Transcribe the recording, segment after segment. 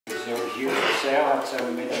over here for sale.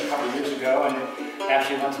 We made that a couple years ago, and it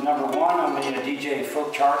actually went to #1 on the DJ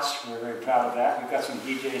folk charts. We're very proud of that. We've got some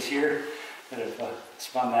DJs here that have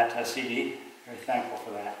spun that CD. Very thankful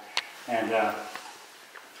for that. And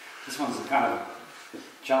this one's kind of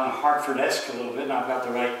John Hartford-esque a little bit, and I've got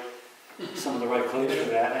some of the right clues for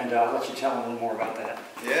that. And I'll let you tell them a little more about that.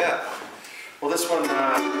 Yeah. Well, this one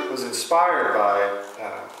was inspired by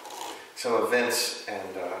some events and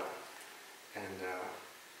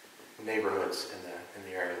neighborhoods in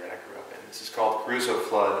the area that I grew up in. This is called the Cruso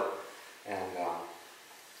Flood, and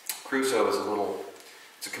Cruso is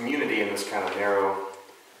it's a community in this kind of narrow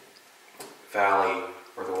valley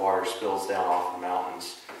where the water spills down off the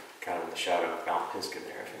mountains, kind of in the shadow of Mount Pisgah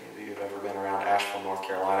there, if any of you have ever been around Asheville, North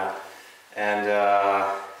Carolina. And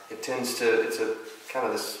it's a kind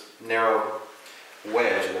of this narrow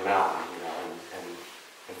wedge in the mountain, you know, and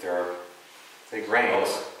if there are big rains,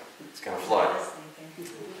 it's going to flood. And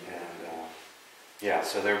yeah,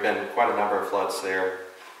 so there have been quite a number of floods there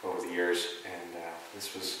over the years, and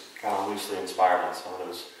this was kind of loosely inspired by some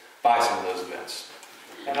of those events.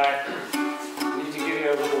 And I need to give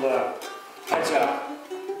you a little heads up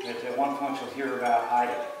that at one point you'll hear about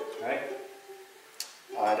Ida, right?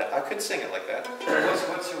 I could sing it like that.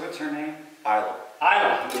 What's her name? Isla.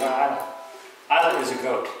 Isla. Isla. Isla is a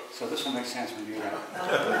goat, so this one makes sense when you hear it.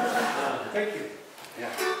 Thank you.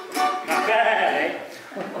 Yeah. Not bad, eh?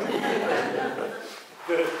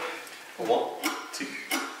 Good. 1, 2,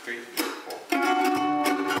 3, 4.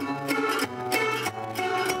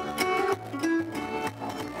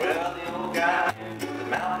 Well, the old guy knew the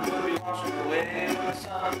mountain would be washing away when the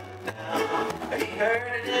sun went down. He heard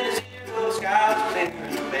it in his ear, the sky was clear,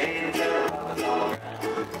 and the maiden fell rockets all around.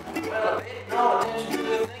 Well, I paid no attention to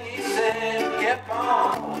the thing he said, kept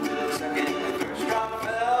on to the second. The first drop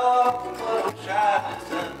fell, the flood was shy, and the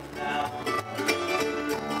sun was down.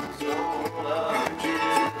 So roll up your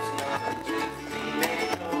bridges, you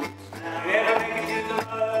never make it to the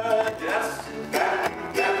mud. Just sit back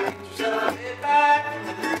and get yourself way back from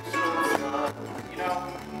the Cruso Flood. You know,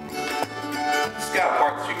 it's got a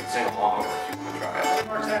part that you can sing along with if you want to try it. What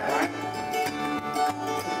part's that, Brian?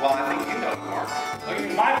 Well, I think you know the part. Oh, you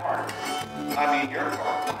mean my part? I mean your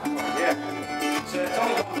part. Yeah. So it's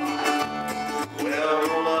only one part. Well,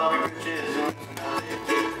 roll up your bridges and listen up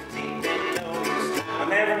to the team, baby, know this town. I'll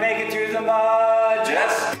never make it through the mud.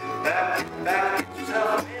 Just get back, get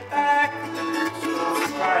yourself way back from the Cruso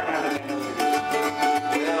Flood.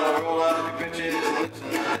 Well, roll up your bridges and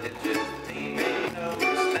listen up to the team, baby, know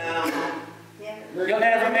this town. You'll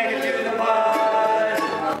never make it through the mud.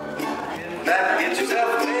 Get yourself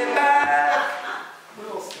way back.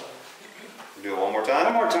 Do it one more time?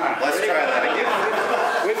 One more time. Let's try that again.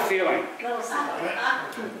 With feeling.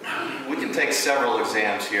 We can take several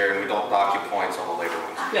exams here and we don't dock you points on the later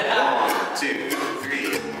ones. 1, 2,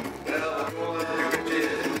 3. Well, roll up your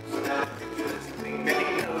bridges and listen up to the team, baby,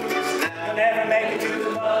 know this town. You'll never make it through the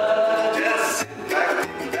mud. Just sit back,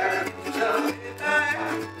 get yourself way back.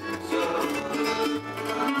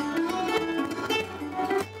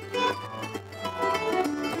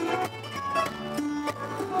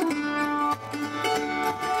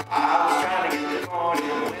 I was trying to get the corn in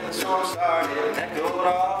when the storm started and echoed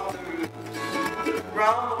off the roofs.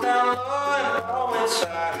 Rumbled down low and it all went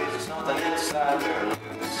sideways. Something inside her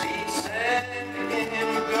loose. He said to him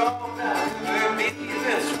to go down where me a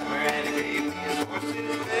swimmer, and he gave me his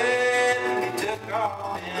horse's bed and he took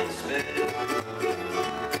off instead.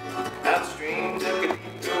 Now the stream took a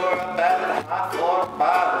detour up out of the high floor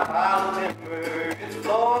by the pile of timber. It's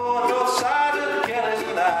flowing north side of the Kellys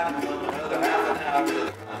and I can come another half an hour to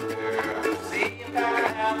the under. See you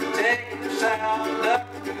packing out and taking the sound up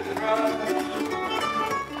to the run.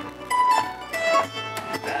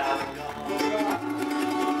 Now they're gone.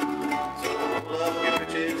 So roll up your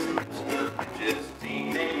bridges and loosen up bridges. Team,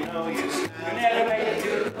 they know you You'll never make it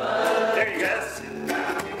through the mud. There you go. just sit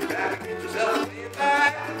back and get yourself way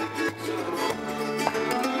back. So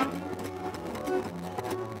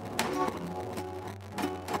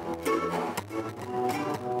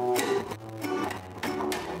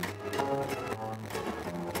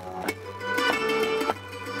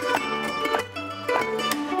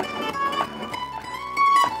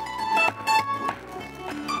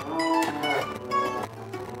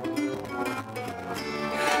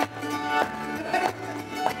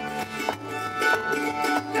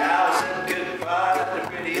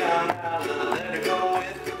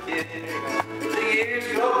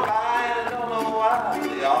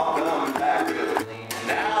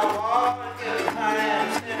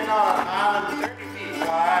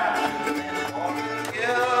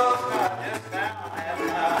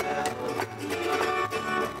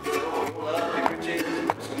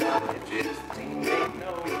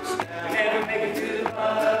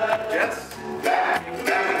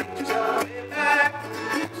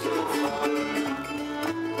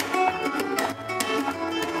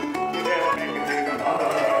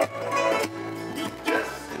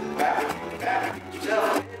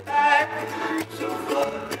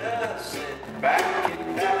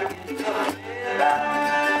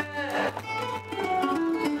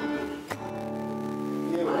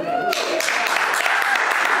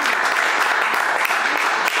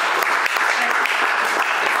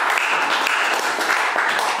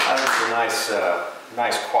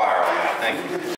nice choir on that. Thank you.